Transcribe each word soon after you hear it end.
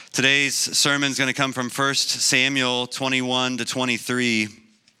Today's sermon is going to come from 1 Samuel 21 to 23.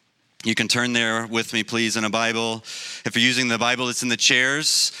 You can turn there with me, please, in a Bible. If you're using the Bible, it's in the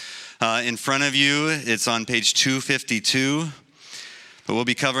chairs in front of you. It's on page 252. But we'll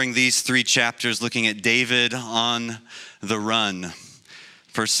be covering these three chapters, looking at David on the run.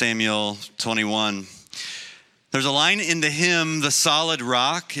 1 Samuel 21. There's a line in the hymn, "The Solid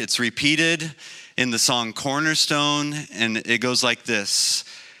Rock." It's repeated in the song Cornerstone, and it goes like this.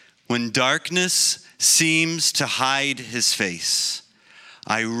 When darkness seems to hide his face,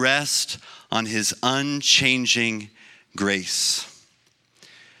 I rest on his unchanging grace.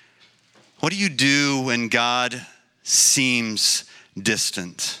 What do you do when God seems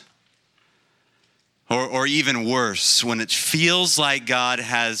distant? Or even worse, when it feels like God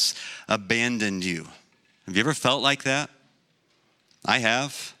has abandoned you? Have you ever felt like that? I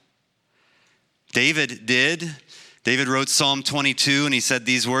have. David did. David wrote Psalm 22 and he said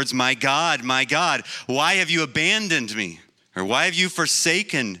these words, my God, why have you abandoned me? Or why have you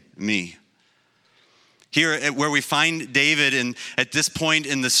forsaken me?" Here where we find David, and at this point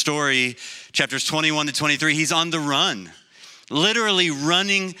in the story, chapters 21 to 23, he's on the run, literally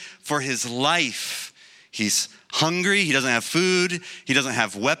running for his life. He's hungry, he doesn't have food, he doesn't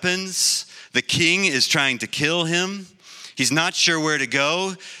have weapons. The king is trying to kill him. He's not sure where to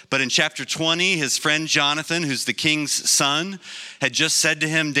go, but in chapter 20, his friend Jonathan, who's the king's son, had just said to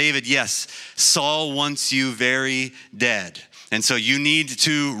him, David, yes, Saul wants you very dead. And so you need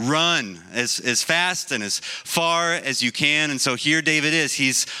to run as fast and as far as you can. And so here David is,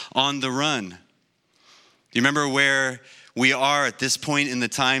 he's on the run. Do you remember where we are at this point in the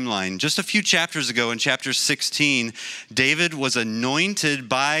timeline? Just a few chapters ago in chapter 16, David was anointed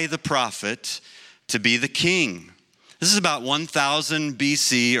by the prophet to be the king. This is about 1000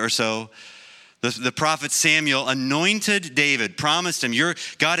 BC or so. The prophet Samuel anointed David, promised him,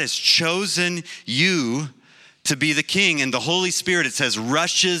 God has chosen you to be the king. And the Holy Spirit, it says,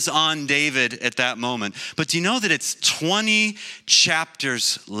 rushes on David at that moment. But do you know that it's 20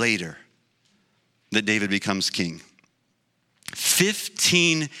 chapters later that David becomes king?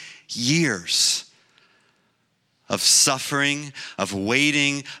 15 years of suffering, of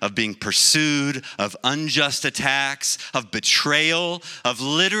waiting, of being pursued, of unjust attacks, of betrayal, of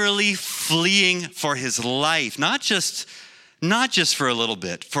literally fleeing for his life. Not just for a little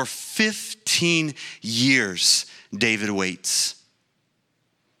bit, for 15 years, David waits.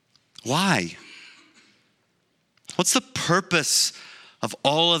 Why? What's the purpose of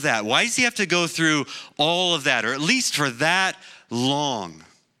all of that? Why does he have to go through all of that, or at least for that long?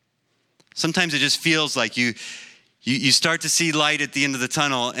 Sometimes it just feels like you start to see light at the end of the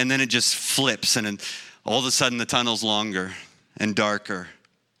tunnel, and then it just flips, and then all of a sudden the tunnel's longer and darker.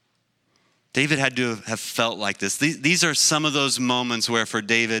 David had to have felt like this. These are some of those moments where for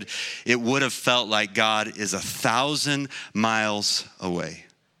David, it would have felt like God is 1,000 miles away.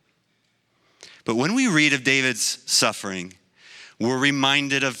 But when we read of David's suffering, we're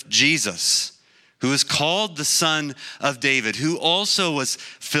reminded of Jesus, who is called the Son of David, who also was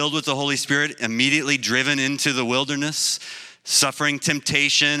filled with the Holy Spirit, immediately driven into the wilderness, suffering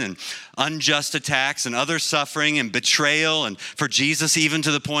temptation and unjust attacks and other suffering and betrayal, and for Jesus even to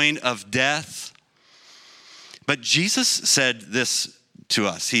the point of death. But Jesus said this to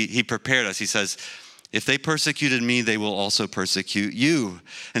us. He prepared us. He says, if they persecuted me, they will also persecute you.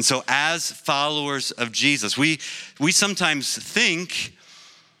 And so as followers of Jesus, we sometimes think,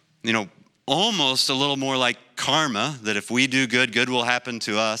 almost a little more like karma, that if we do good, good will happen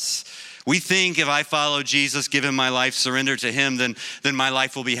to us. We think if I follow Jesus, give him my life, surrender to him, then my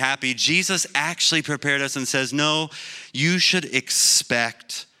life will be happy. Jesus actually prepared us and says, no, you should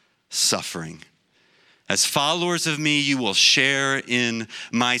expect suffering. As followers of me, you will share in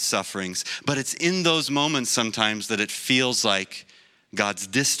my sufferings. But it's in those moments sometimes that it feels like God's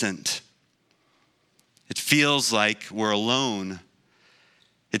distant. It feels like we're alone.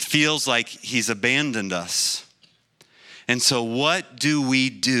 It feels like he's abandoned us. And so what do we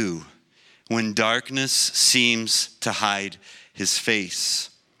do when darkness seems to hide his face?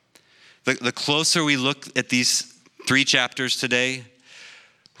 The closer we look at these three chapters today,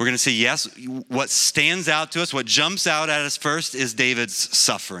 we're going to see, yes, what stands out to us, what jumps out at us first is David's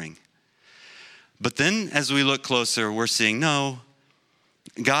suffering. But then as we look closer, we're seeing, no,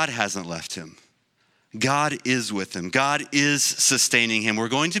 God hasn't left him. God is with him. God is sustaining him. We're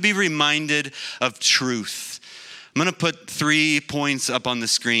going to be reminded of truth. I'm going to put 3 points up on the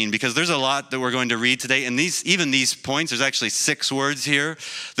screen because there's a lot that we're going to read today. And even these points, there's actually 6 words here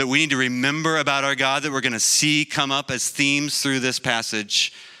that we need to remember about our God that we're going to see come up as themes through this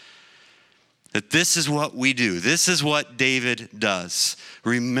passage. that this is what we do. This is what David does.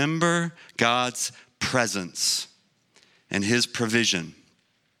 Remember God's presence and his provision.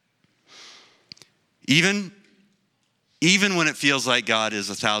 Even when it feels like God is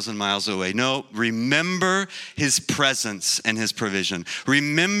 1,000 miles away. No, remember his presence and his provision.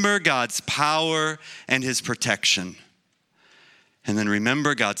 Remember God's power and his protection. And then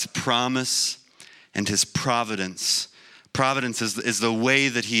remember God's promise and his providence. Providence is the way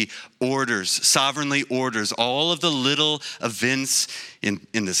that he sovereignly orders all of the little events in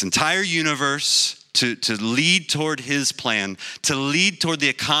this entire universe to lead toward his plan, to lead toward the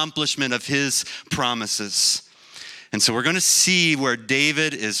accomplishment of his promises. And so we're going to see where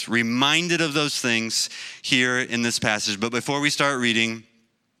David is reminded of those things here in this passage. But before we start reading,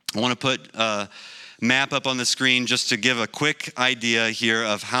 I want to put a map up on the screen just to give a quick idea here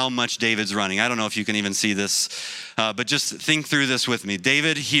of how much David's running. I don't know if you can even see this, but just think through this with me.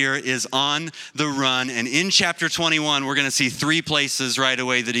 David here is on the run, and in chapter 21, we're going to see 3 places right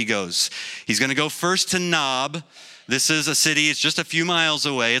away that he goes. He's going to go first to Nob. This is a city, it's just a few miles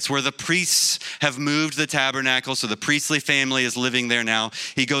away. It's where the priests have moved the tabernacle, so the priestly family is living there now.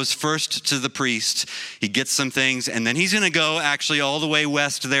 He goes first to the priest. He gets some things, and then he's going to go actually all the way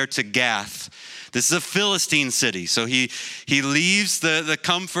west there to Gath. This is a Philistine city, so he leaves the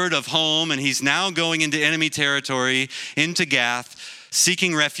comfort of home, and he's now going into enemy territory, into Gath,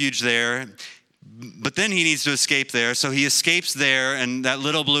 seeking refuge there. But then he needs to escape there, so he escapes there, and that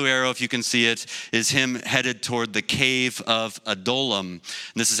little blue arrow, if you can see it, is him headed toward the cave of Adullam. And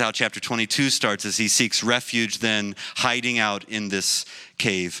this is how chapter 22 starts, as he seeks refuge then, hiding out in this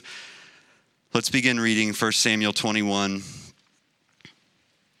cave. Let's begin reading 1 Samuel 21.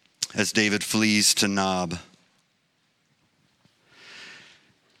 As David flees to Nob.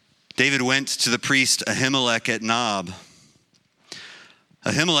 David went to the priest Ahimelech at Nob.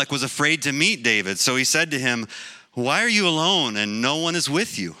 Ahimelech was afraid to meet David, so he said to him, "Why are you alone and no one is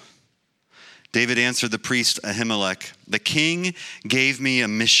with you?" David answered the priest Ahimelech, "The king gave me a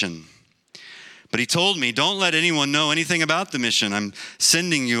mission. But he told me, 'Don't let anyone know anything about the mission I'm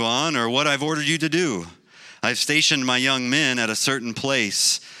sending you on or what I've ordered you to do. I've stationed my young men at a certain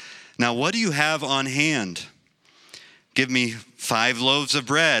place. Now, what do you have on hand? Give me 5 loaves of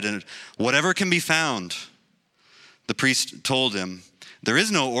bread and whatever can be found.' The priest told him, 'There is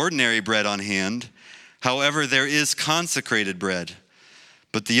no ordinary bread on hand. However, there is consecrated bread.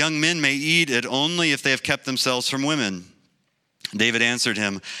 But the young men may eat it only if they have kept themselves from women.' David answered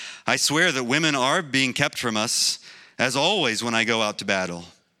him, 'I swear that women are being kept from us, as always when I go out to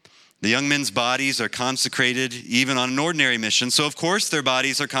battle. The young men's bodies are consecrated even on an ordinary mission, so of course their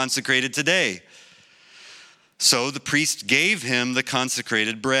bodies are consecrated today.' So the priest gave him the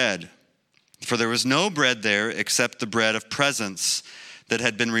consecrated bread, for there was no bread there except the bread of presence that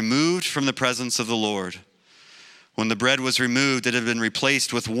had been removed from the presence of the Lord. When the bread was removed, it had been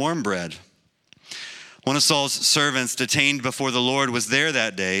replaced with warm bread. One of Saul's servants detained before the Lord was there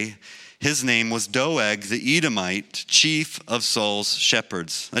that day. His name was Doeg the Edomite, chief of Saul's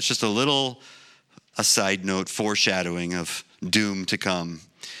shepherds." That's just a side note, foreshadowing of doom to come.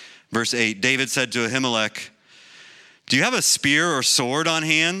 Verse 8, David said to Ahimelech, "Do you have a spear or sword on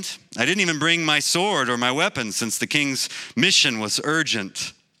hand? I didn't even bring my sword or my weapon since the king's mission was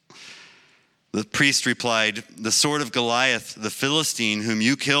urgent." The priest replied, "The sword of Goliath, the Philistine, whom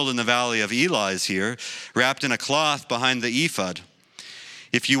you killed in the valley of Elah, is here, wrapped in a cloth behind the ephod.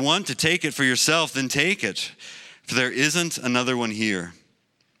 If you want to take it for yourself, then take it, for there isn't another one here."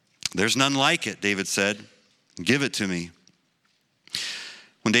 "There's none like it," David said. "Give it to me."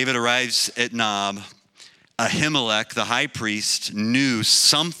 When David arrives at Nob, Ahimelech, the high priest, knew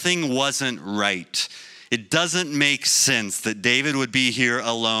something wasn't right. It doesn't make sense that David would be here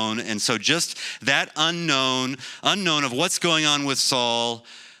alone. And so just that unknown of what's going on with Saul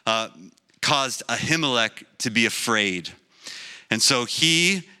caused Ahimelech to be afraid. And so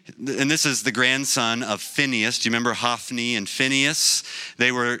and this is the grandson of Phinehas. Do you remember Hophni and Phinehas?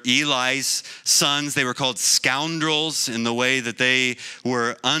 They were Eli's sons. They were called scoundrels in the way that they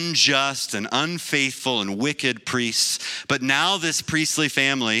were unjust and unfaithful and wicked priests. But now this priestly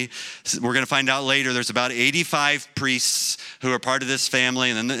family, we're going to find out later, there's about 85 priests who are part of this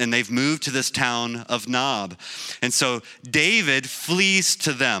family, and they've moved to this town of Nob. And so David flees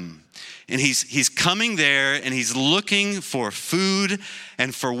to them. And he's coming there, and he's looking for food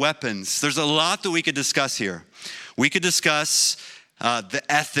and for weapons. There's a lot that we could discuss here. We could discuss the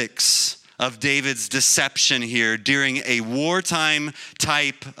ethics of David's deception here during a wartime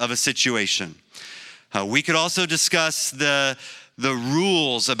type of a situation. We could also discuss the the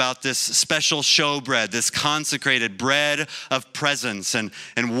rules about this special showbread, this consecrated bread of presence, and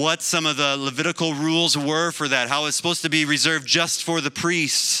what some of the Levitical rules were for that, how it's supposed to be reserved just for the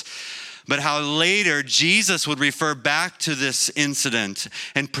priests, but how later Jesus would refer back to this incident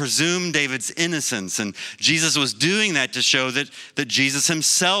and presume David's innocence. And Jesus was doing that to show that Jesus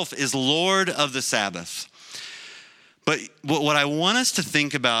himself is Lord of the Sabbath. But what I want us to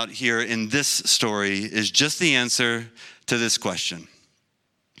think about here in this story is just the answer to this question.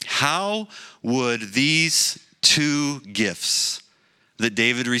 How would these two gifts that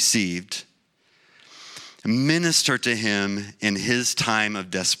David received minister to him in his time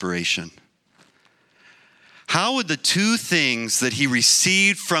of desperation? How would the two things that he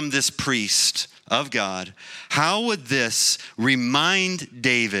received from this priest of God, how would this remind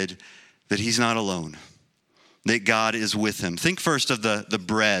David that he's not alone, that God is with him? Think first of the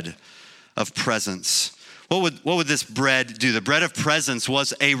bread of presence. What would this bread do? The bread of presence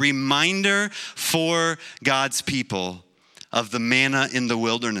was a reminder for God's people of the manna in the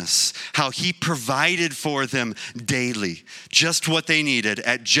wilderness, how he provided for them daily, just what they needed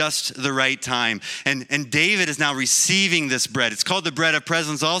at just the right time. And David is now receiving this bread. It's called the bread of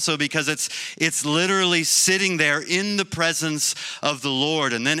presence also because it's literally sitting there in the presence of the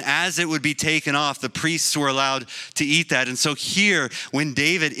Lord. And then as it would be taken off, the priests were allowed to eat that. And so here, when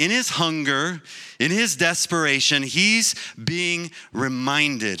David, in his hunger, in his desperation, he's being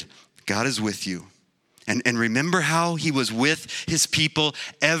reminded, God is with you. And remember how he was with his people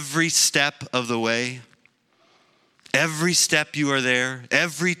every step of the way? Every step you are there,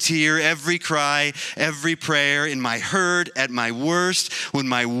 every tear, every cry, every prayer, in my hurt, at my worst, when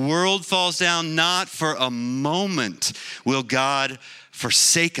my world falls down, not for a moment will God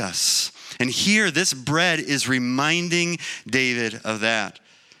forsake us. And here, this bread is reminding David of that,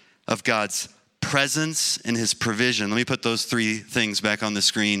 of God's presence and his provision. Let me put those three things back on the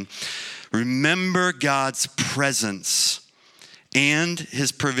screen. Remember God's presence and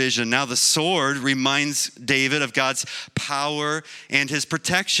his provision. Now the sword reminds David of God's power and his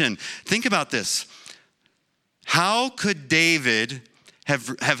protection. Think about this. How could David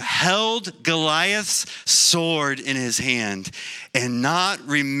have held Goliath's sword in his hand and not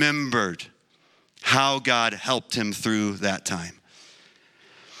remembered how God helped him through that time?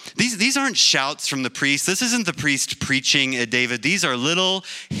 These aren't shouts from the priest. This isn't the priest preaching at David. These are little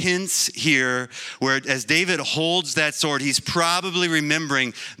hints here where as David holds that sword, he's probably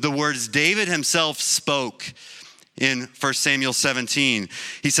remembering the words David himself spoke in 1 Samuel 17.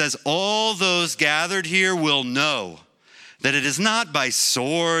 He says, all those gathered here will know that it is not by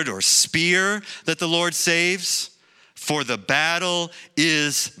sword or spear that the Lord saves, for the battle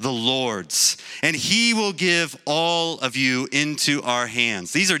is the Lord's, and he will give all of you into our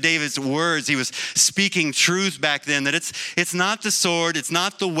hands. These are David's words. He was speaking truth back then, that it's not the sword, it's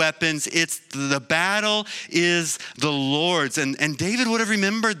not the weapons, it's the battle is the Lord's. And David would have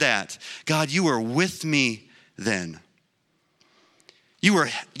remembered that. God, you were with me then. You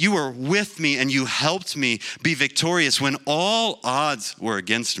were with me and you helped me be victorious when all odds were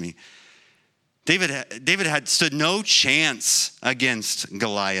against me. David had stood no chance against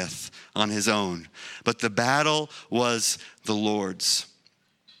Goliath on his own, but the battle was the Lord's.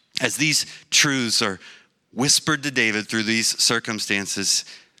 As these truths are whispered to David through these circumstances,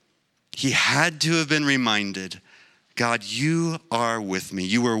 he had to have been reminded, God, you are with me.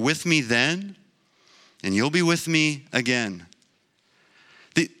 You were with me then, and you'll be with me again.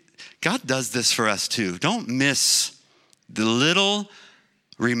 God does this for us too. Don't miss the little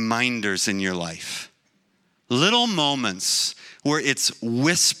reminders in your life. Little moments where it's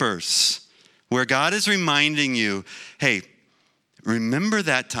whispers, where God is reminding you, hey, remember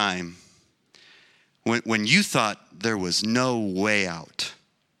that time when you thought there was no way out.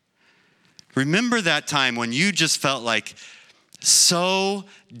 Remember that time when you just felt like so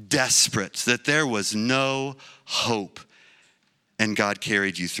desperate that there was no hope and God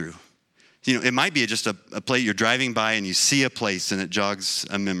carried you through. You know, it might be just a place you're driving by and you see a place and it jogs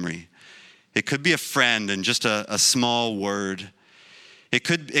a memory. It could be a friend and just a small word. It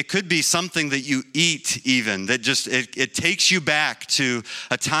could be something that you eat even, that just, it takes you back to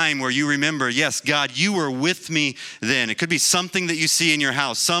a time where you remember, yes, God, you were with me then. It could be something that you see in your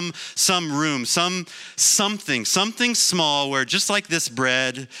house, some room, something small where just like this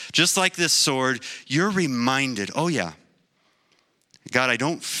bread, just like this sword, you're reminded, oh yeah, God, I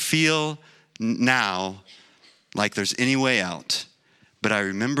don't feel now like there's any way out, but I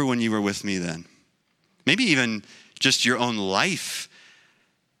remember when you were with me then. Maybe even just your own life.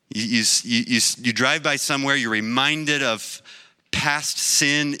 You drive by somewhere, you're reminded of past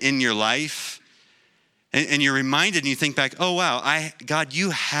sin in your life, And you're reminded and you think back, oh, wow, God, you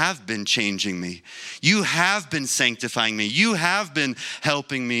have been changing me. You have been sanctifying me. You have been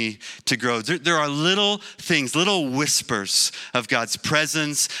helping me to grow. There are little things, little whispers of God's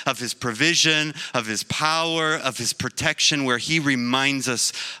presence, of his provision, of his power, of his protection, where he reminds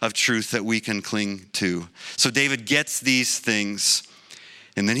us of truth that we can cling to. So David gets these things,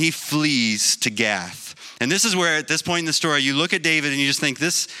 and then he flees to Gath. And this is where, at this point in the story, you look at David and you just think,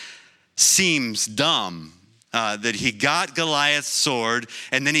 this seems dumb, that he got Goliath's sword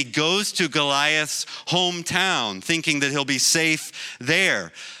and then he goes to Goliath's hometown thinking that he'll be safe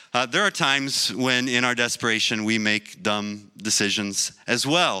there. There are times when in our desperation we make dumb decisions as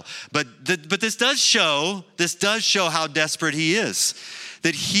well. But this does show how desperate he is.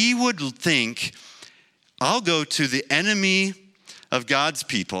 That he would think, I'll go to the enemy of God's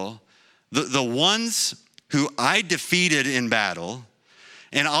people, the ones who I defeated in battle,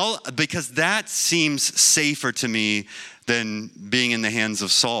 and because that seems safer to me than being in the hands of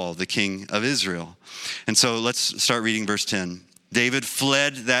Saul, the king of Israel. And so let's start reading verse 10. David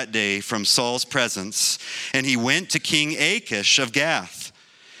fled that day from Saul's presence, and he went to King Achish of Gath.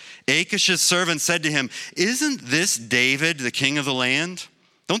 Achish's servant said to him, "Isn't this David, the king of the land?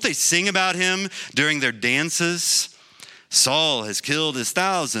 Don't they sing about him during their dances? Saul has killed his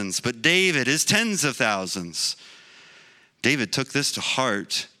thousands, but David his tens of thousands." David took this to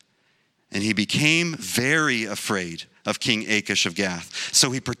heart, and he became very afraid of King Achish of Gath.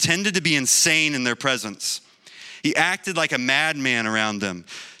 So he pretended to be insane in their presence. He acted like a madman around them,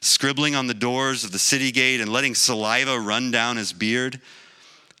 scribbling on the doors of the city gate and letting saliva run down his beard.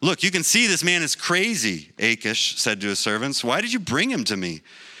 "Look, you can see this man is crazy," Achish said to his servants. "Why did you bring him to me?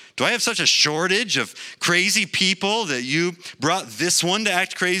 Do I have such a shortage of crazy people that you brought this one to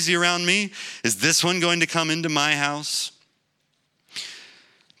act crazy around me? Is this one going to come into my house?"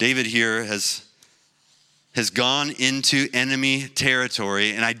 David here has gone into enemy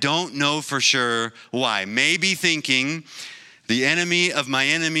territory, and I don't know for sure why. Maybe thinking the enemy of my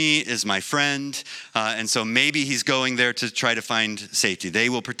enemy is my friend, and so maybe he's going there to try to find safety. They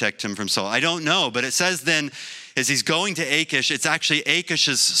will protect him from Saul. I don't know, but it says then, as he's going to Achish, it's actually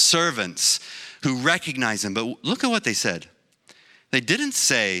Achish's servants who recognize him. But look at what they said. They didn't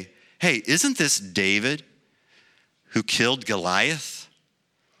say, "Hey, isn't this David who killed Goliath?"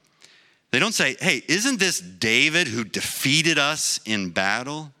 They don't say, "Hey, isn't this David who defeated us in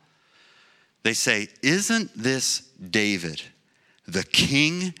battle?" They say, "Isn't this David, the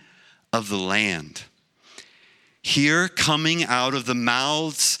king of the land?" Here, coming out of the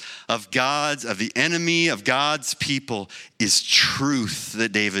mouths of the enemy of God's people, is truth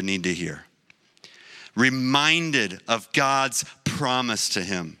that David needed to hear. Reminded of God's promise to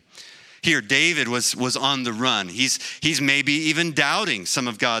him. Here, David was on the run. He's maybe even doubting some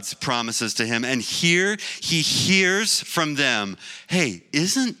of God's promises to him. And here he hears from them, "Hey,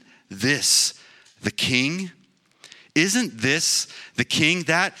 isn't this the king? Isn't this the king?"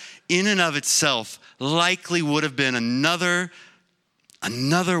 That in and of itself likely would have been another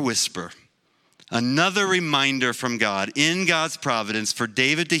whisper, another reminder from God in God's providence for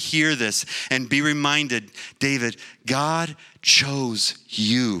David to hear this and be reminded, David, God chose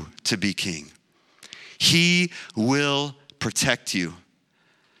you to be king. He will protect you.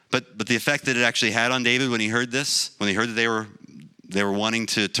 But the effect that it actually had on David when he heard this, when he heard that they were wanting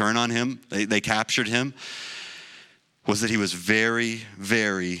to turn on him, they captured him, was that he was very,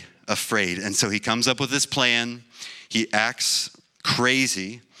 very afraid. And so he comes up with this plan. He acts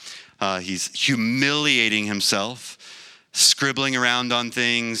crazy. He's humiliating himself, scribbling around on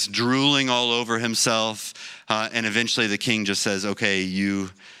things, drooling all over himself. And eventually the king just says, "Okay,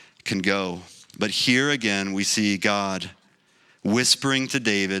 you can go." But here again, we see God whispering to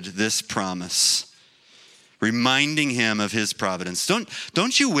David this promise, reminding him of his providence.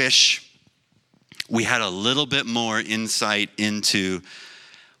 Don't you wish we had a little bit more insight into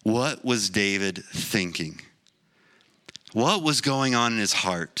what was David thinking? What was going on in his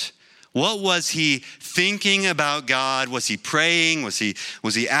heart? What was he thinking about God? Was he praying? Was he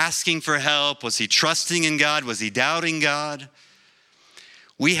asking for help? Was he trusting in God? Was he doubting God?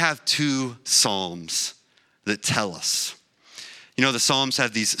 We have 2 Psalms that tell us. You know, the Psalms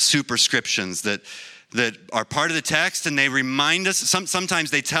have these superscriptions that are part of the text, and they remind us,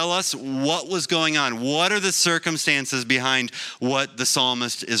 sometimes they tell us what was going on. What are the circumstances behind what the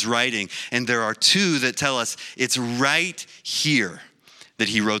psalmist is writing? And there are 2 that tell us it's right here that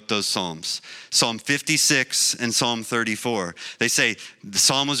he wrote those Psalms. Psalm 56 and Psalm 34. They say the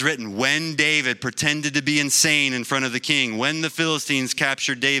Psalm was written when David pretended to be insane in front of the king, when the Philistines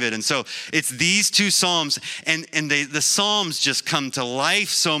captured David. And so it's these two Psalms, and the Psalms just come to life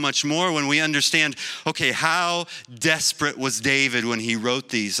so much more when we understand, okay, how desperate was David when he wrote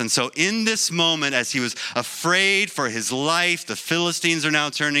these. And so in this moment, as he was afraid for his life, the Philistines are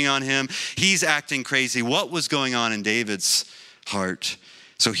now turning on him, he's acting crazy. What was going on in David's heart?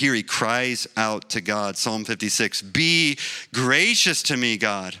 So here he cries out to God, Psalm 56, "Be gracious to me,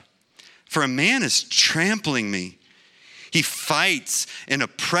 God, for a man is trampling me. He fights and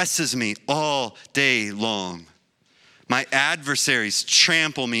oppresses me all day long. My adversaries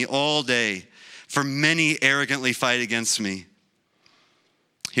trample me all day, for many arrogantly fight against me."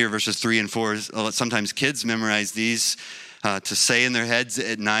 Here, verses 3 and 4, sometimes kids memorize these to say in their heads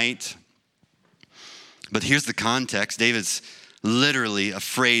at night. But here's the context. David's literally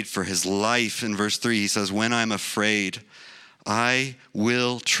afraid for his life. In verse 3, he says, "When I'm afraid, I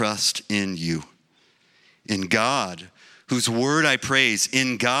will trust in you. In God, whose word I praise,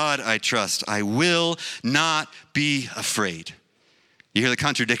 in God I trust. I will not be afraid." You hear the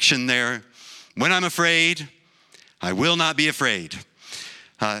contradiction there? When I'm afraid, I will not be afraid.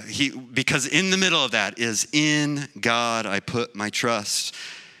 Because in the middle of that is, in God I put my trust.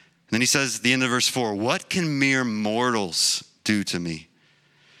 And then he says at the end of verse 4, "What can mere mortals do to me?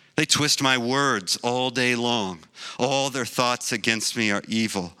 They twist my words all day long. All their thoughts against me are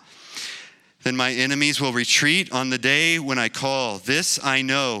evil. Then my enemies will retreat on the day when I call. This I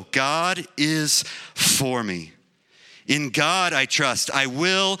know, God is for me. In God I trust. I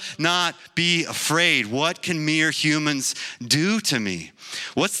will not be afraid. What can mere humans do to me?"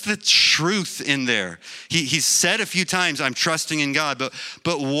 What's the truth in there? He's said a few times, I'm trusting in God,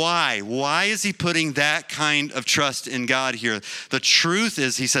 but why? Why is he putting that kind of trust in God here? The truth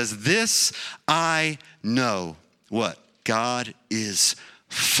is, he says, this I know. What? God is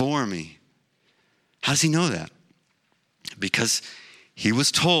for me. How does he know that? Because he was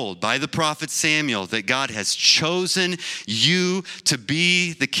told by the prophet Samuel that God has chosen you to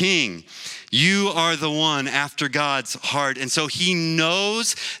be the king. You are the one after God's heart. And so he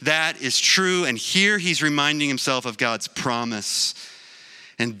knows that is true. And here he's reminding himself of God's promise.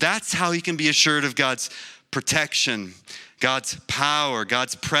 And that's how he can be assured of God's protection, God's power,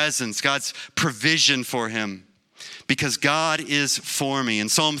 God's presence, God's provision for him. Because God is for me. In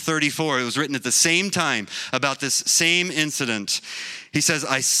Psalm 34, it was written at the same time about this same incident. He says,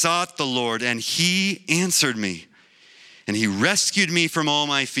 "I sought the Lord and he answered me and he rescued me from all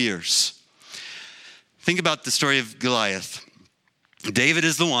my fears." Think about the story of Goliath. David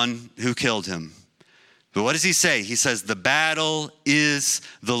is the one who killed him. But what does he say? He says, the battle is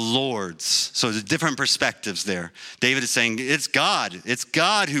the Lord's. So there's different perspectives there. David is saying, it's God. It's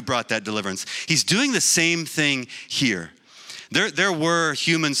God who brought that deliverance. He's doing the same thing here. There were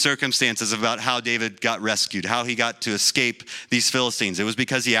human circumstances about how David got rescued, how he got to escape these Philistines. It was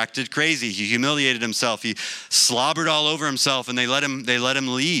because he acted crazy. He humiliated himself. He slobbered all over himself, and they let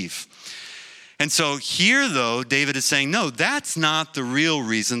him leave. And so here, though, David is saying, no, that's not the real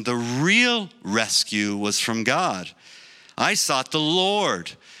reason. The real rescue was from God. I sought the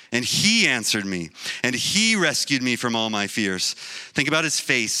Lord, and he answered me, and he rescued me from all my fears. Think about his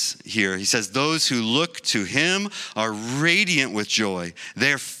face here. He says, those who look to him are radiant with joy.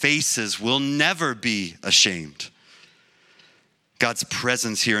 Their faces will never be ashamed. God's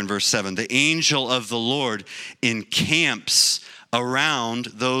presence here in verse 7. The angel of the Lord encamps around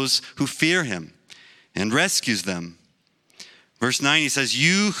those who fear him and rescues them. Verse 9, he says,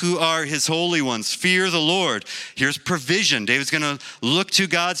 you who are his holy ones, fear the Lord. Here's provision. David's going to look to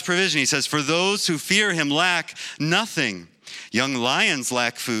God's provision. He says, for those who fear him lack nothing. Young lions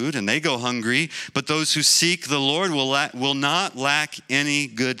lack food and they go hungry, but those who seek the Lord will not lack any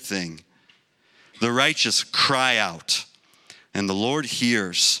good thing. The righteous cry out, and the Lord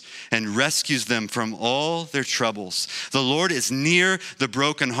hears and rescues them from all their troubles. The Lord is near the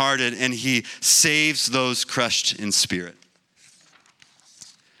brokenhearted, and he saves those crushed in spirit.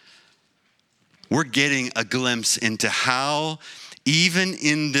 We're getting a glimpse into how, even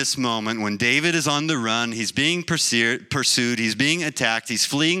in this moment, when David is on the run, he's being pursued, he's being attacked, he's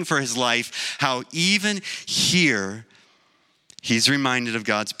fleeing for his life, how even here, he's reminded of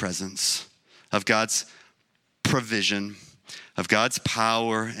God's presence, of God's provision, of God's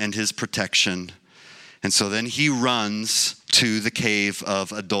power and his protection. And so then he runs to the cave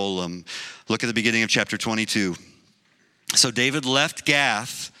of Adullam. Look at the beginning of chapter 22. So David left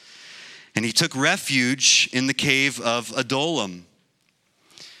Gath, and he took refuge in the cave of Adullam.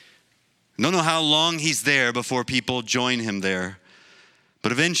 Don't know how long he's there before people join him there.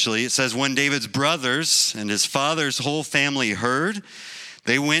 But eventually, it says, when David's brothers and his father's whole family heard,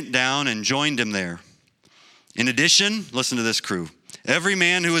 they went down and joined him there. In addition, listen to this crew. Every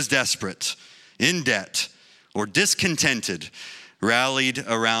man who was desperate, in debt, or discontented rallied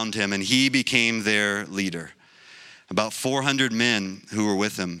around him, and he became their leader. About 400 men who were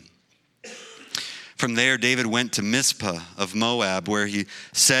with him. From there, David went to Mizpah of Moab, where he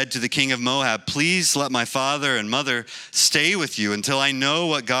said to the king of Moab, please let my father and mother stay with you until I know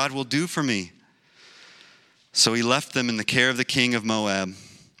what God will do for me. So he left them in the care of the king of Moab,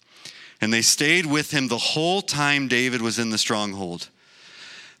 and they stayed with him the whole time David was in the stronghold.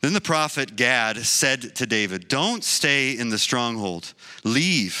 Then the prophet Gad said to David, don't stay in the stronghold.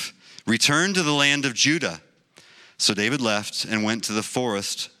 Leave, return to the land of Judah. So David left and went to the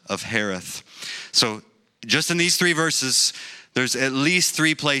forest of Hereth. So just in these 3 verses, there's at least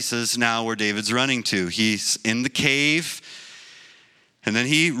 3 places now where David's running to. He's in the cave, and then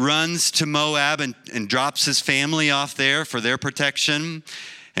he runs to Moab and drops his family off there for their protection.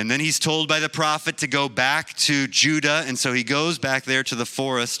 And then he's told by the prophet to go back to Judah, and so he goes back there to the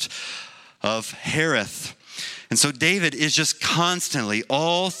forest of Hereth. And so David is just constantly,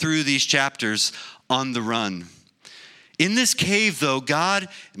 all through these chapters, on the run. In this cave, though, God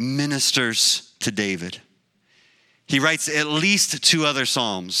ministers to David. He writes at least 2 other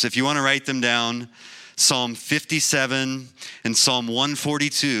psalms. If you want to write them down, Psalm 57 and Psalm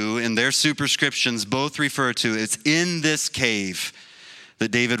 142, in their superscriptions, both refer to it's in this cave that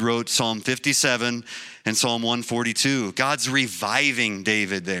David wrote Psalm 57 and Psalm 142. God's reviving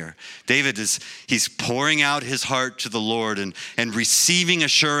David there. He's pouring out his heart to the Lord and receiving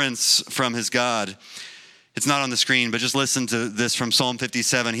assurance from his God. It's not on the screen, but just listen to this from Psalm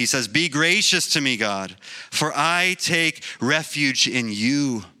 57. He says, be gracious to me, God, for I take refuge in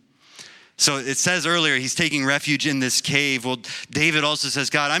you. So it says earlier, he's taking refuge in this cave. Well, David also says,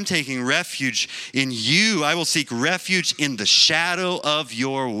 God, I'm taking refuge in you. I will seek refuge in the shadow of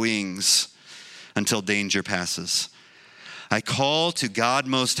your wings until danger passes. I call to God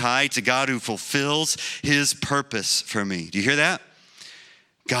Most High, to God who fulfills his purpose for me. Do you hear that?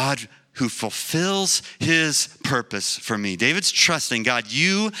 God who fulfills his purpose for me. David's trusting, God,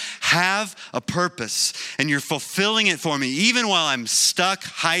 you have a purpose and you're fulfilling it for me, even while I'm stuck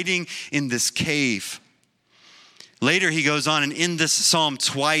hiding in this cave. Later, he goes on, and in this psalm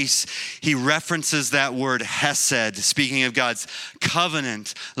twice, he references that word hesed, speaking of God's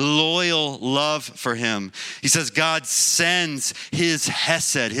covenant, loyal love for him. He says God sends his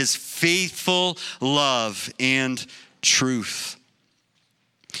hesed, his faithful love and truth.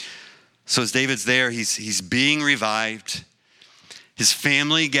 So as David's there, he's being revived. His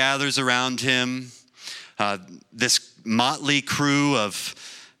family gathers around him. This motley crew of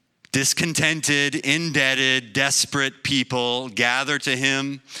discontented, indebted, desperate people gather to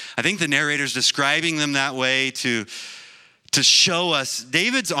him. I think the narrator's describing them that way to show us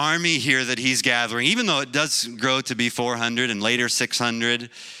David's army here that he's gathering, even though it does grow to be 400 and later 600,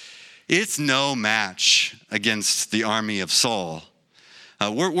 it's no match against the army of Saul.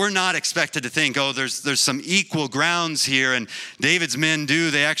 We're not expected to think, there's some equal grounds here, and David's men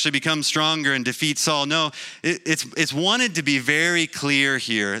they actually become stronger and defeat Saul. No, it's wanted to be very clear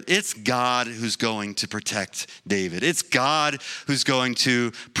here. It's God who's going to protect David. It's God who's going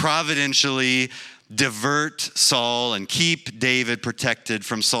to providentially divert Saul and keep David protected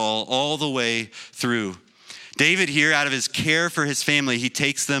from Saul all the way through. David here, out of his care for his family, he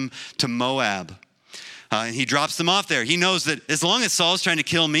takes them to Moab. And he drops them off there. He knows that as long as Saul's trying to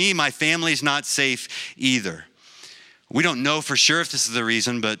kill me, my family's not safe either. We don't know for sure if this is the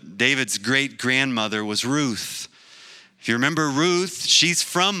reason, but David's great-grandmother was Ruth. If you remember Ruth, she's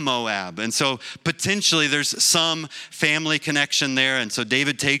from Moab. And so potentially there's some family connection there. And so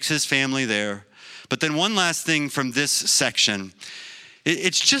David takes his family there. But then one last thing from this section.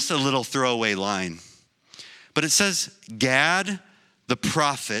 It's just a little throwaway line. But it says, Gad, the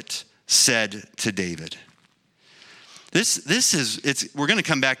prophet, said to David. We're going to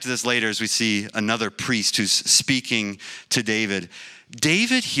come back to this later as we see another priest who's speaking to David.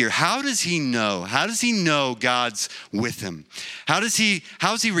 David here, how does he know? How does he know God's with him? How is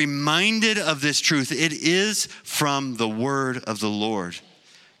he reminded of this truth? It is from the word of the Lord.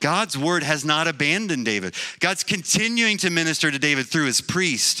 God's word has not abandoned David. God's continuing to minister to David through his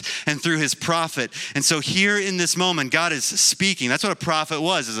priest and through his prophet. And so here in this moment, God is speaking. That's what a prophet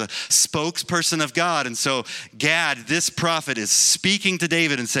was, as a spokesperson of God. And so Gad, this prophet, is speaking to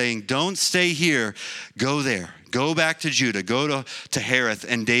David and saying, don't stay here, go there. Go back to Judah, go to Hereth.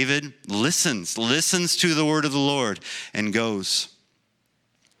 And David listens to the word of the Lord and goes.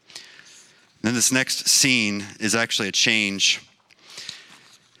 Then this next scene is actually a change.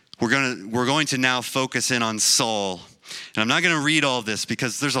 we're going to now focus in on Saul. And I'm not going to read all this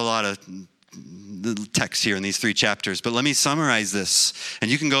because there's a lot of text here in these 3 chapters, but let me summarize this, and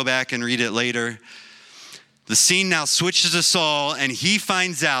you can go back and read it later. The scene now switches to Saul, and he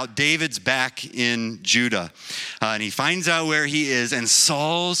finds out David's back in Judah. And he finds out where he is, and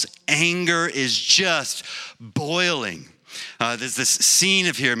Saul's anger is just boiling. There's this scene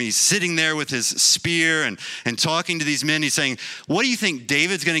of him. He's sitting there with his spear and talking to these men. He's saying, what do you think?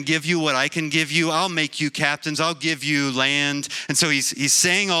 David's going to give you what I can give you? I'll make you captains. I'll give you land. And so he's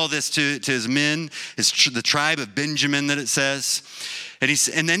saying all this to his men, the tribe of Benjamin that it says.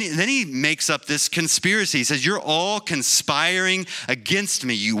 And then he makes up this conspiracy. He says, you're all conspiring against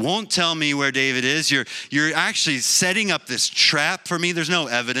me. You won't tell me where David is. You're actually setting up this trap for me. There's no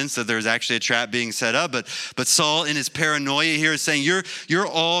evidence that there's actually a trap being set up. But Saul, in his paranoia here, is saying, you're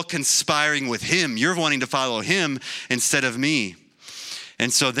all conspiring with him. You're wanting to follow him instead of me.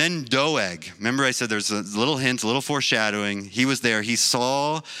 And so then Doeg, remember I said there's a little hint, a little foreshadowing. He was there. He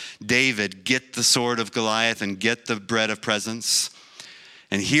saw David get the sword of Goliath and get the bread of presence.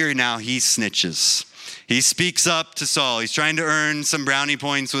 And here now he snitches. He speaks up to Saul. He's trying to earn some brownie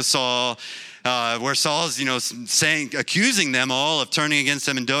points with Saul, where Saul's, accusing them all of turning against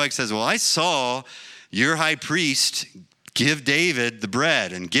him. And Doeg says, well, I saw your high priest give David the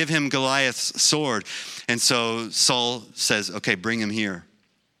bread and give him Goliath's sword. And so Saul says, okay, bring him here.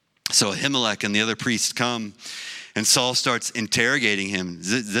 So Ahimelech and the other priests come. And Saul starts interrogating him.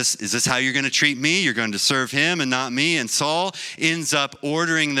 Is this how you're going to treat me? You're going to serve him and not me? And Saul ends up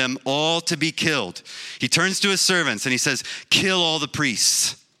ordering them all to be killed. He turns to his servants and he says, kill all the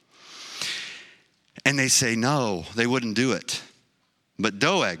priests. And they say, no, they wouldn't do it. But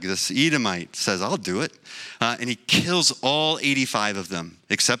Doeg, this Edomite, says, I'll do it. And he kills all 85 of them,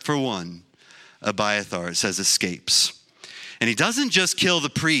 except for one, Abiathar, it says, escapes. And he doesn't just kill the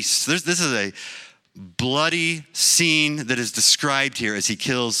priests. This is a bloody scene that is described here as he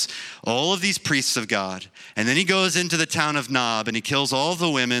kills all of these priests of God. And then he goes into the town of Nob and he kills all the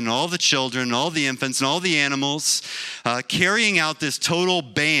women, all the children, all the infants, and all the animals, carrying out this total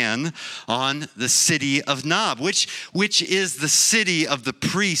ban on the city of Nob, which is the city of the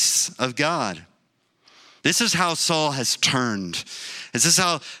priests of God. This is how Saul has turned. This is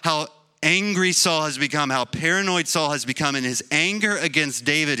how angry Saul has become, how paranoid Saul has become in his anger against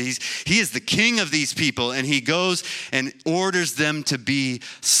David. He is the king of these people, and he goes and orders them to be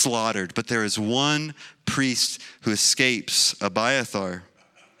slaughtered. But there is one priest who escapes, Abiathar.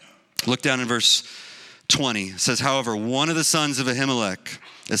 Look down in verse 20. It says, however, one of the sons of Ahimelech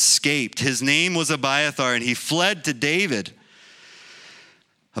escaped. His name was Abiathar, and he fled to David.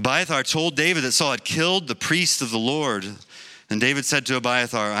 Abiathar told David that Saul had killed the priest of the Lord. And David said to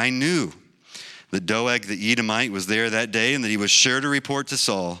Abiathar, I knew that Doeg the Edomite was there that day and that he was sure to report to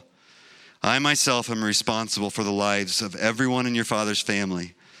Saul. I myself am responsible for the lives of everyone in your father's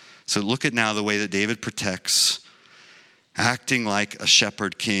family. So look at now the way that David protects, acting like a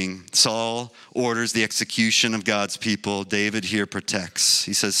shepherd king. Saul orders the execution of God's people. David here protects.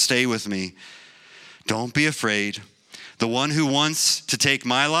 He says, stay with me. Don't be afraid. The one who wants to take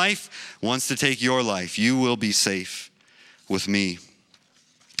my life wants to take your life. You will be safe with me.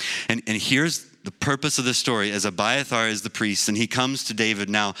 And here's the purpose of the story. As Abiathar is the priest and he comes to David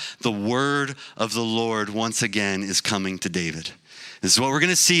now, the word of the Lord once again is coming to David. This is what we're going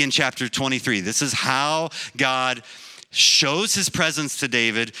to see in chapter 23. This is how God shows his presence to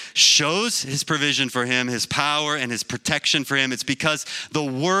David, shows his provision for him, his power and his protection for him. It's because the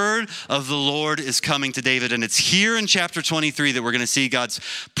word of the Lord is coming to David. And it's here in chapter 23 that we're going to see God's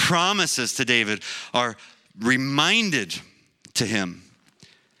promises to David are reminded to him.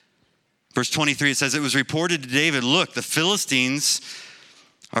 Verse 23, it says, it was reported to David, look, the Philistines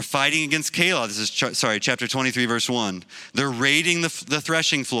are fighting against Keilah. This is, chapter 23, verse 1. They're raiding the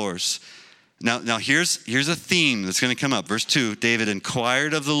threshing floors. Now here's a theme that's going to come up. Verse 2, David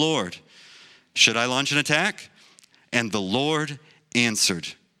inquired of the Lord, should I launch an attack? And the Lord answered,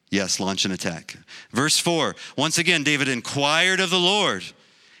 yes, launch an attack. Verse 4, once again, David inquired of the Lord,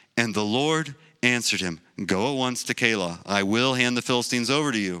 and the Lord answered him, go at once to Keilah. I will hand the Philistines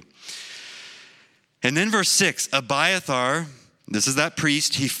over to you. And then verse 6, Abiathar, this is that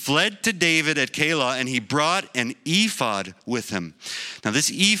priest, he fled to David at Keilah and he brought an ephod with him. Now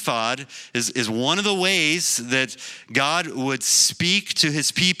this ephod is one of the ways that God would speak to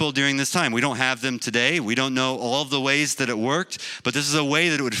his people during this time. We don't have them today. We don't know all of the ways that it worked, but this is a way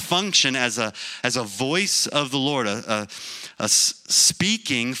that it would function as a voice of the Lord, a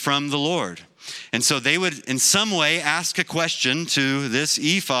speaking from the Lord. And so they would, in some way, ask a question to this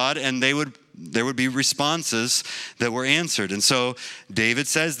ephod, and there would be responses that were answered. And so David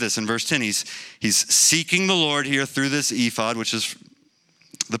says this in verse 10. He's seeking the Lord here through this ephod, which is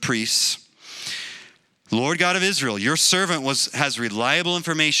the priests. Lord God of Israel, your servant has reliable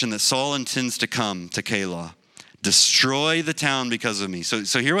information that Saul intends to come to Keilah. Destroy the town because of me.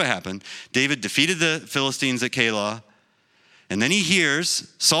 So here what happened. David defeated the Philistines at Keilah. And then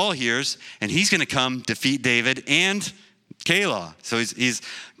Saul hears, and he's going to come defeat David and Keilah. So he's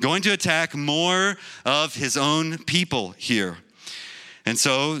going to attack more of his own people here. And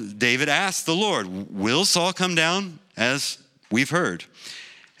so David asked the Lord, will Saul come down as we've heard?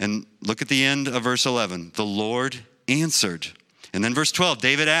 And look at the end of verse 11. The Lord answered. And then verse 12,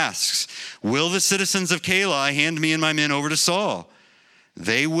 David asks, will the citizens of Keilah hand me and my men over to Saul?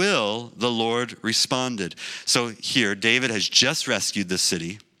 They will, the Lord responded. So here, David has just rescued this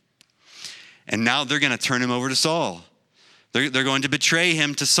city. And now they're going to turn him over to Saul. They're going to betray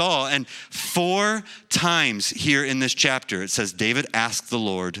him to Saul. And 4 times here in this chapter, it says, David asked the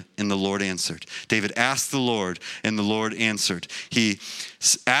Lord, and the Lord answered. David asked the Lord, and the Lord answered. He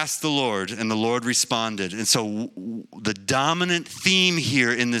asked the Lord, and the Lord responded. And so the dominant theme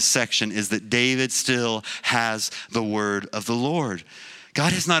here in this section is that David still has the word of the Lord.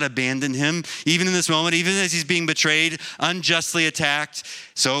 God has not abandoned him, even in this moment, even as he's being betrayed, unjustly attacked.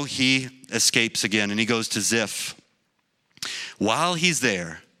 So he escapes again, and he goes to Ziph. While he's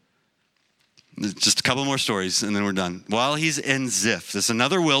there, just a couple more stories and then we're done. While he's in Ziph, this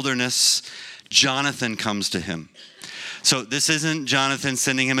another wilderness, Jonathan comes to him. So this isn't Jonathan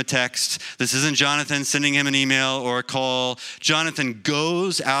sending him a text. This isn't Jonathan sending him an email or a call. Jonathan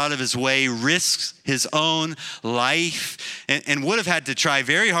goes out of his way, risks his own life, and would have had to try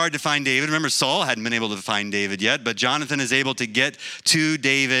very hard to find David. Remember, Saul hadn't been able to find David yet, but Jonathan is able to get to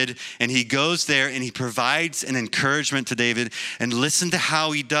David, and he goes there and he provides an encouragement to David. And listen to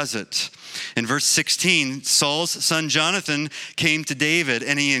how he does it. In verse 16, Saul's son Jonathan came to David,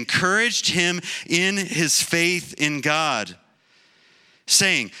 and he encouraged him in his faith in God,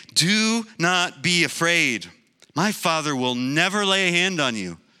 saying, do not be afraid. My father will never lay a hand on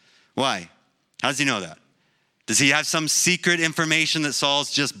you. Why? How does he know that? Does he have some secret information that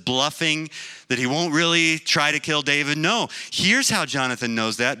Saul's just bluffing, that he won't really try to kill David? No. Here's how Jonathan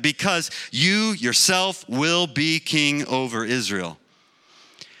knows that. Because you yourself will be king over Israel.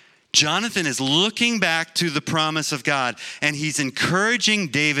 Jonathan is looking back to the promise of God, and he's encouraging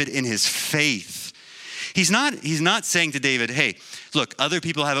David in his faith. He's not saying to David, hey, look, other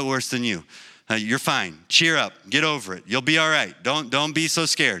people have it worse than you. You're fine. Cheer up. Get over it. You'll be all right. Don't be so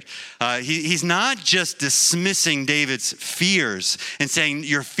scared. He's not just dismissing David's fears and saying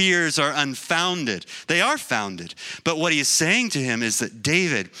your fears are unfounded. They are founded. But what he is saying to him is that,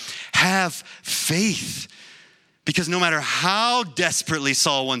 David, have faith. Because no matter how desperately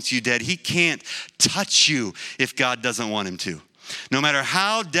Saul wants you dead, he can't touch you if God doesn't want him to. No matter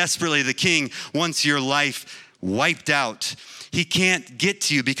how desperately the king wants your life wiped out, he can't get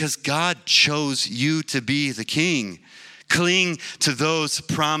to you because God chose you to be the king. Cling to those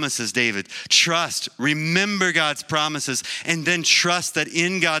promises, David. Trust, remember God's promises, and then trust that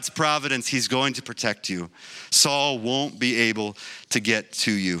in God's providence, he's going to protect you. Saul won't be able to get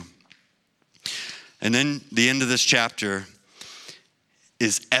to you. And then the end of this chapter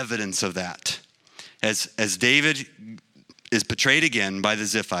is evidence of that. As David is betrayed again by the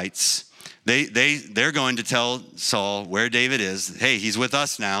Ziphites, they're going to tell Saul where David is. Hey, he's with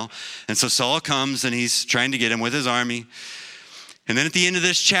us now. And so Saul comes and he's trying to get him with his army. And then at the end of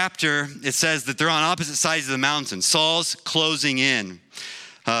this chapter, it says that they're on opposite sides of the mountain. Saul's closing in.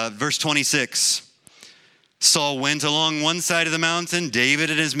 Verse 26. Saul went along one side of the mountain. David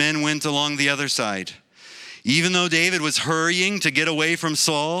and his men went along the other side. Even though David was hurrying to get away from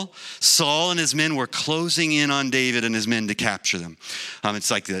Saul, Saul and his men were closing in on David and his men to capture them. It's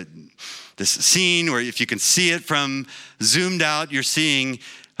like this scene where if you can see it from zoomed out, you're seeing,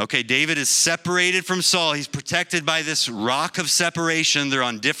 okay, David is separated from Saul. He's protected by this rock of separation. They're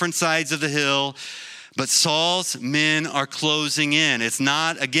on different sides of the hill. But Saul's men are closing in. It's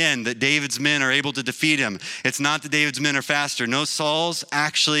not, again, that David's men are able to defeat him. It's not that David's men are faster. No, Saul's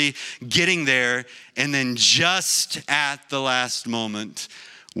actually getting there. And then just at the last moment,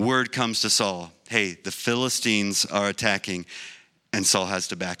 word comes to Saul. Hey, the Philistines are attacking. And Saul has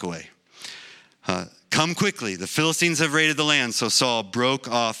to back away. Come quickly. The Philistines have raided the land. So Saul broke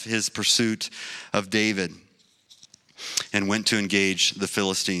off his pursuit of David and went to engage the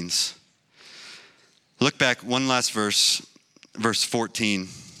Philistines. Look back one last verse, verse 14.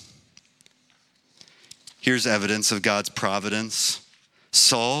 Here's evidence of God's providence.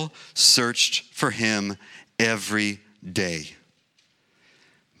 Saul searched for him every day.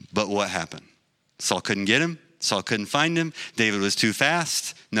 But what happened? Saul couldn't get him. Saul couldn't find him. David was too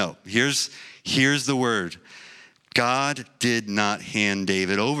fast. No, here's the word. God did not hand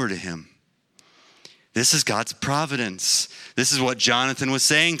David over to him. This is God's providence. This is what Jonathan was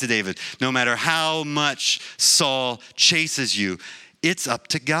saying to David. No matter how much Saul chases you, it's up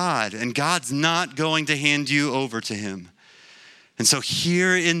to God, and God's not going to hand you over to him. And so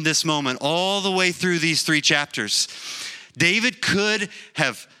here in this moment, all the way through these 3 chapters, David could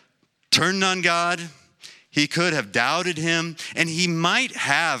have turned on God. He could have doubted him, and he might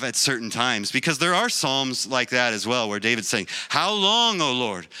have at certain times, because there are psalms like that as well, where David's saying, how long, O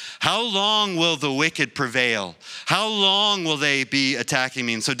Lord? How long will the wicked prevail? How long will they be attacking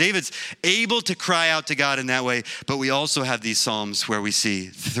me? And so David's able to cry out to God in that way, but we also have these psalms where we see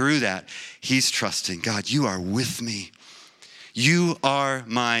through that, he's trusting, God, you are with me. You are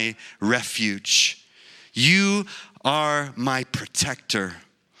my refuge. You are my protector,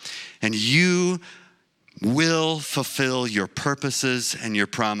 and you will fulfill your purposes and your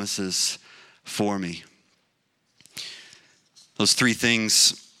promises for me. Those 3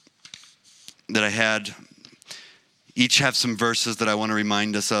 things that I had each have some verses that I want to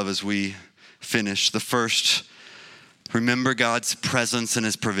remind us of as we finish. The first, remember God's presence and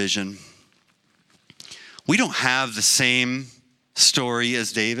his provision. We don't have the same story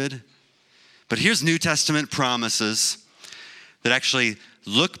as David, but here's New Testament promises that actually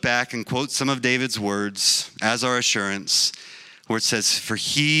look back and quote some of David's words as our assurance, where it says, for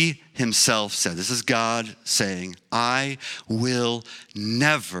he himself said, this is God saying, I will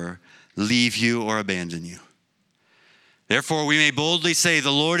never leave you or abandon you. Therefore, we may boldly say,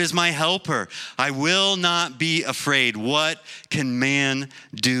 the Lord is my helper. I will not be afraid. What can man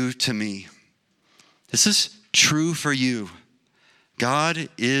do to me? This is true for you. God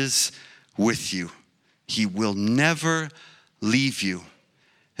is with you. He will never leave you.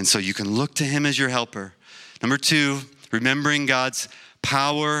 And so you can look to him as your helper. Number 2, remembering God's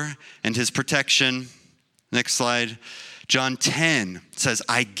power and his protection. Next slide. John 10 says,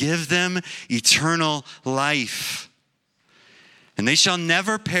 I give them eternal life, and they shall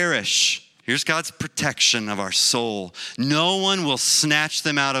never perish. Here's God's protection of our soul. No one will snatch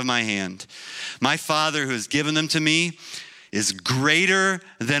them out of my hand. My Father who has given them to me is greater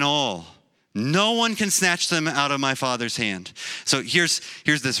than all. No one can snatch them out of my Father's hand. So here's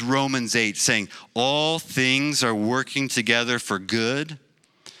this Romans 8 saying, all things are working together for good.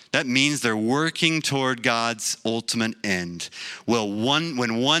 That means they're working toward God's ultimate end. Well,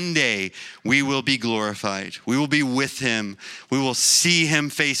 when one day we will be glorified, we will be with him, we will see him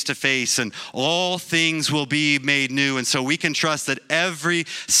face to face, and all things will be made new. And so we can trust that every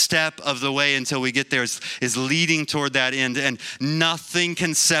step of the way until we get there is leading toward that end, and nothing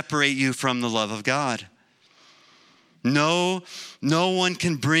can separate you from the love of God. No one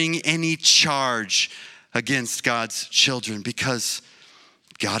can bring any charge against God's children, because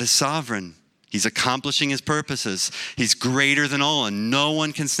God is sovereign. He's accomplishing his purposes. He's greater than all, and no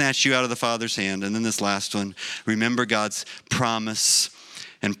one can snatch you out of the Father's hand. And then this last one, remember God's promise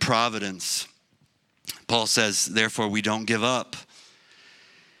and providence. Paul says, therefore, we don't give up.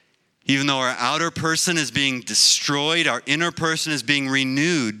 Even though our outer person is being destroyed, our inner person is being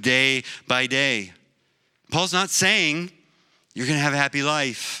renewed day by day. Paul's not saying you're going to have a happy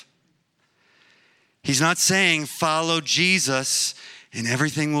life. He's not saying follow Jesus and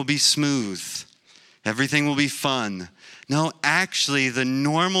everything will be smooth. Everything will be fun. No, actually, the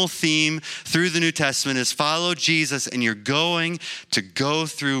normal theme through the New Testament is follow Jesus, and you're going to go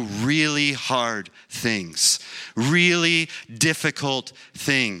through really hard things, really difficult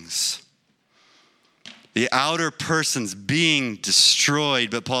things. The outer person's being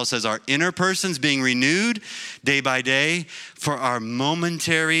destroyed, but Paul says our inner person's being renewed day by day for our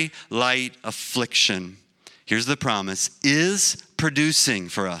momentary light affliction. Here's the promise, is producing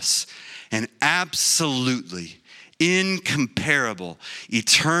for us an absolutely incomparable,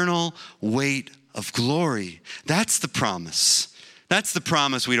 eternal weight of glory. That's the promise. That's the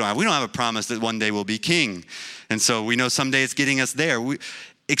promise we don't have. We don't have a promise that one day we'll be king. And so we know someday it's getting us there.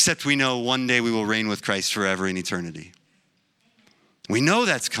 Except we know one day we will reign with Christ forever in eternity. We know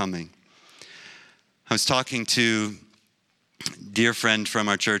that's coming. I was talking to a dear friend from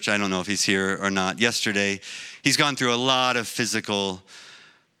our church. I don't know if he's here or not. Yesterday, he's gone through a lot of physical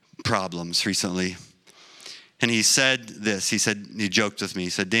problems recently. And he said this. He joked with me. He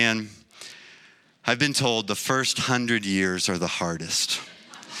said, Dan, I've been told the first 100 years are the hardest.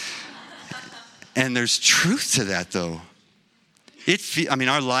 And there's truth to that, though.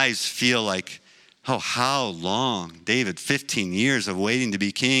 Our lives feel like Oh, how long? David, 15 years of waiting to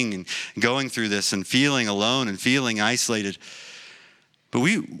be king and going through this and feeling alone and feeling isolated. But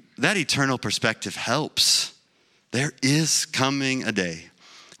that eternal perspective helps. There is coming a day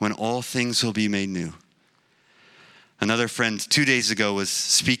when all things will be made new. Another friend 2 days ago was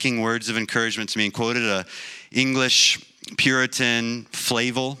speaking words of encouragement to me and quoted an English Puritan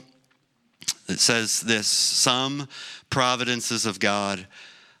Flavel. It says this: some providences of God,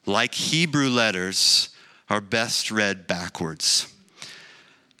 like Hebrew letters, are best read backwards.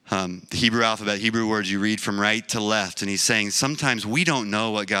 The Hebrew alphabet, Hebrew words you read from right to left. And he's saying sometimes we don't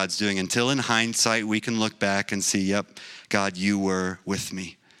know what God's doing until in hindsight we can look back and see, yep, God, you were with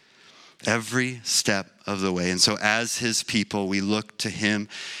me every step of the way. And so as his people, we look to him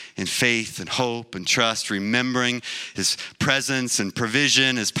in faith and hope and trust, remembering his presence and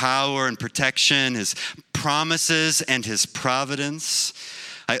provision, his power and protection, his promises and his providence.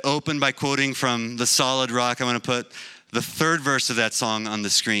 I open by quoting from The Solid Rock. I want to put the third verse of that song on the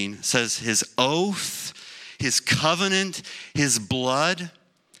screen. It says, his oath, his covenant, his blood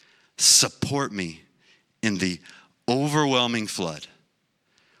support me in the overwhelming flood.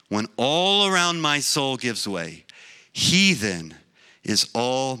 When all around my soul gives way, he then is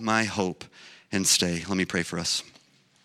all my hope and stay. Let me pray for us.